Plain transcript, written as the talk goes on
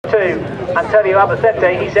2, Antonio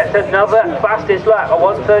Albacete, he sets another fastest lap, a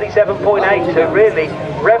 1:37.8, so really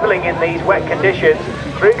revelling in these wet conditions.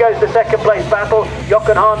 Through goes the second place battle.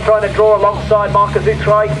 Jochen Hahn trying to draw alongside Marcus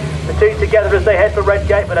Uthreich. The two together as they head for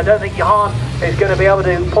Redgate, but I don't think Hahn is going to be able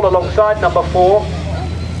to pull alongside number 4.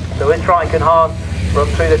 So Uthreich and Hahn run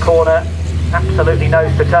through the corner, absolutely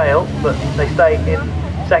nose to tail, but they stay in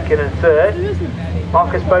second and third.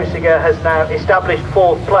 Marcus Bosiger has now established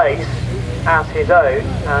 4th place as his own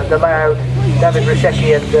and allowed David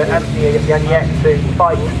Brzezinski and Anthony Janiek to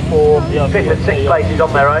fight for 5th and 6th places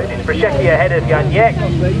on their own. It's Brzezinski ahead of Janiek.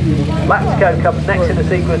 Latsko comes next in the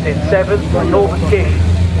sequence in 7th. Norman Kish is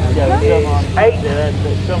 8th.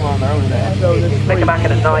 Mika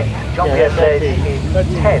Mäkinen 9th. Jean-Pierre Blaise is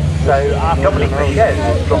 10th. So Dominic Michel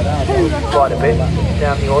has dropped quite a bit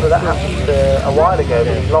down the order. That happened a while ago,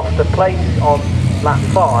 but he lost a place on lap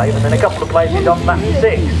 5 and then a couple of places on lap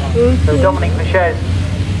 6. So Dominic Michel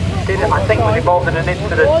I think was involved in an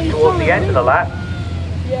incident towards the end of the lap,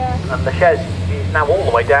 and Michel is now all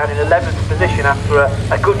the way down in 11th position after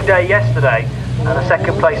a good day yesterday and a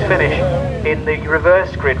 2nd place finish in the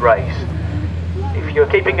reverse grid race. If you're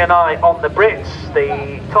keeping an eye on the Brits,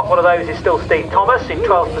 the top one of those is still Steve Thomas in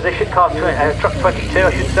 12th position, truck 22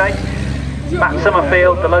 I should say. Matt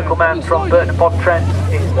Summerfield, the local man from Burton-upon-Trent,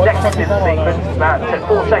 is next in the sequence, about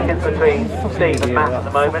 4 seconds between Steve and Matt at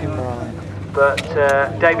the moment. But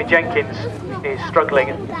David Jenkins is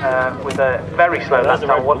struggling with a very slow lap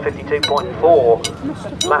time, 1:52.4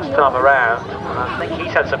 last time around. I think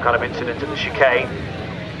he's had some kind of incident at the chicane.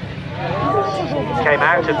 He came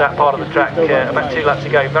out of that part of the track about 2 laps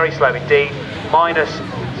ago, very slow indeed, minus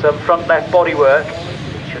some front left bodywork.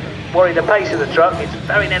 Worry the pace of the truck. It's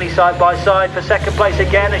very nearly side by side for 2nd place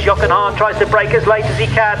again as Jochen Hahn tries to brake as late as he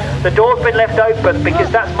can. The door's been left open because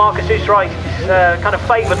that's Marcus Uthreich's kind of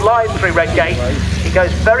favoured line through Redgate. He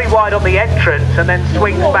goes very wide on the entrance and then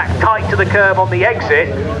swings back tight to the curb on the exit,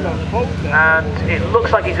 and it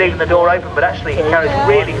looks like he's leaving the door open, but actually he carries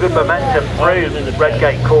really good momentum through the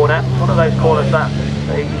Redgate corner. It's one of those corners that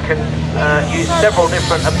you can use several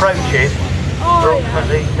different approaches for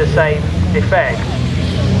ultimately the same effect.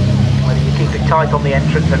 Whether you keep it tight on the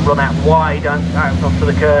entrance and run out wide out onto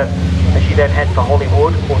the curb as you then head for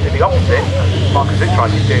Hollywood, or to the opposite, as Marcus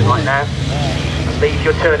Uthreich is doing right now, and leave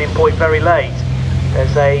your turning point very late.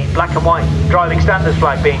 There's a black and white driving standards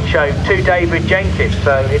flag being shown to David Jenkins,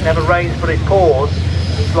 so it never rains but it pours.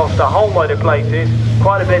 He's lost a whole load of places,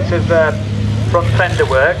 quite a bit of front fender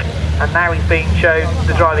work, and now he's being shown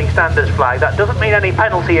the driving standards flag. That doesn't mean any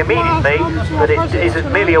penalty immediately, but it is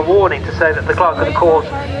merely a warning to say that the clerk of the course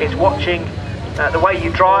is watching the way you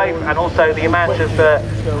drive and also the amount of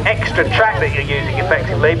extra track that you're using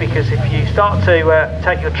effectively, because if you start to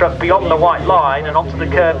take your truck beyond the white line and onto the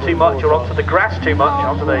curb too much, or onto the grass too much,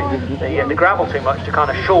 onto the gravel too much to kind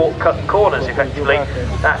of shortcut corners effectively,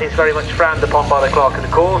 that is very much frowned upon by the clerk of the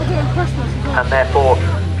course, and therefore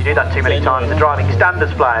if you do that too many times, the driving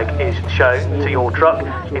standards flag is shown to your truck.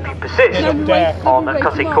 If you persist on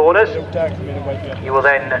cutting corners, you will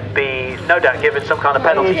then be no doubt given some kind of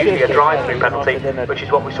penalty, usually a drive-through penalty, which is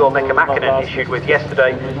what we saw Mika Mäkinen issued with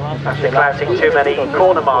yesterday after clouting too many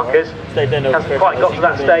corner markers. Hasn't quite got to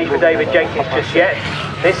that stage for David Jenkins just yet.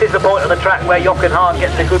 This is the point on the track where Jochen Hahn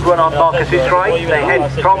gets a good run on Marcus Uthreich. They head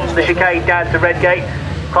from the chicane down to Redgate.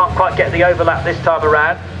 Can't quite get the overlap this time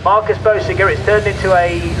around. Marcus Bosiger, it's turned into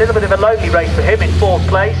a little bit of a lonely race for him in 4th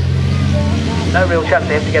place. No real chance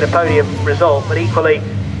for him to get a podium result, but equally,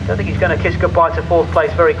 I don't think he's going to kiss goodbye to 4th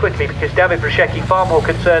place very quickly, because David Brzezinski far more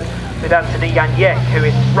concerned with Anthony Janiek, who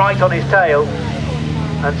is right on his tail,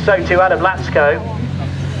 and so too Adam Latsko.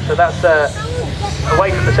 So that's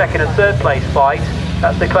away from the 2nd and 3rd place fight.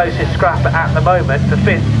 That's the closest scrap at the moment for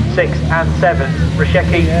 5th, 6th and 7th.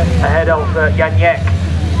 Brzezinski ahead of Janiek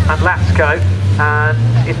and Latsko, and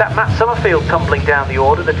is that Matt Summerfield tumbling down the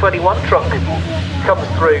order? The 21 truck comes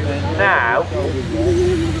through now,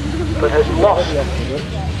 but has lost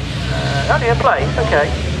only a place. Okay,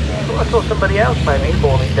 I saw somebody else maybe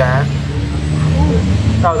falling down.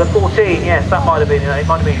 Oh, the 14, yes, that might have been, it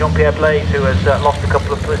might have been Jean-Pierre Blaise who has lost a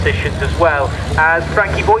couple of positions as well, as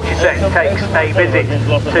Frankie Wojciech takes a visit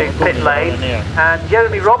to pit lane, and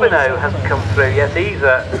Jeremy Robineau hasn't come through yet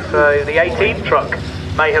either, so the 18th truck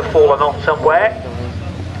may have fallen off somewhere,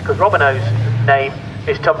 because Robineau's name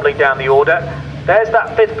is tumbling down the order. There's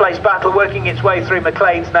that 5th place battle working its way through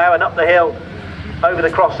McLean's now, and up the hill over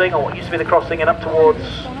the crossing, or what used to be the crossing, and up towards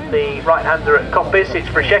the right-hander at Coppice. It's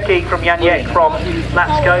Brzezinski from Janiek from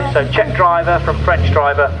Latsko, so Czech driver from French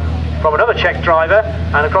driver from another Czech driver,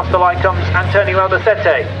 and across the line comes Antonio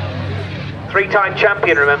Albacete. Three-time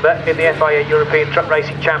champion, remember, in the FIA European Truck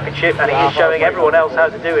Racing Championship, and he is showing everyone else how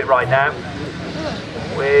to do it right now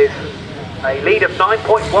with a lead of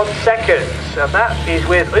 9.1 seconds, and that is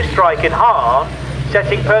with Oostenrijk and Hahn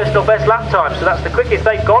setting personal best lap time, so that's the quickest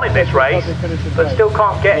they've gone in this race, but still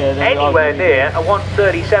can't get anywhere near a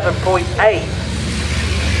 1:37.8.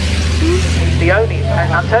 He's the only,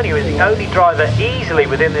 Antonio is the only driver easily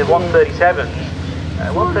within the 1:37s,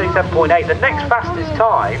 1:37.8. The next fastest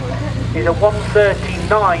time is a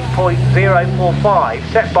 1:39.045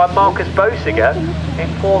 set by Marcus Bosiger in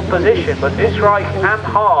 4th position, but Oostenrijk and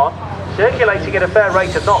Hahn circulating at a fair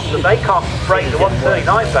rate of knots, but they can't break the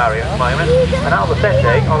 1:39 barrier at the moment, and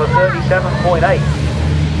Albacete on a 37.8.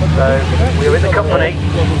 So we're in the company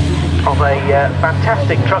of a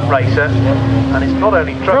fantastic truck racer, and it's not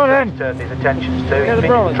only truck that he's turned his attentions to. He's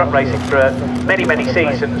been in truck racing for many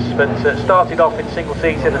seasons, but started off in single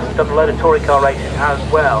season and done a load of touring car racing as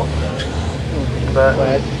well. But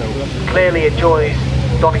clearly enjoys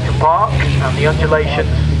Donington Park and the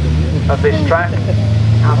undulations of this track.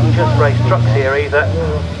 Hasn't just raced trucks here either.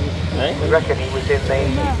 We reckon he was in the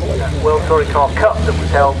World Touring Car Cup that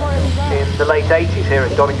was held in the late 80s here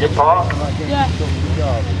at Donington Park.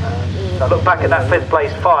 So look back at that 5th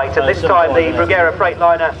place fight, and this time the Bruguera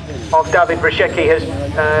Freightliner of David Brzezinski has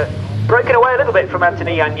broken away a little bit from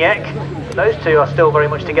Anthony Janiek. Those two are still very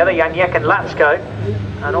much together, Janiek and Latsko,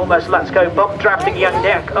 and almost Latsko bump drafting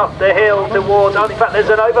Janiek up the hill towards, in fact there's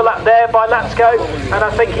an overlap there by Latsko, and I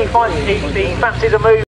think he fancies a move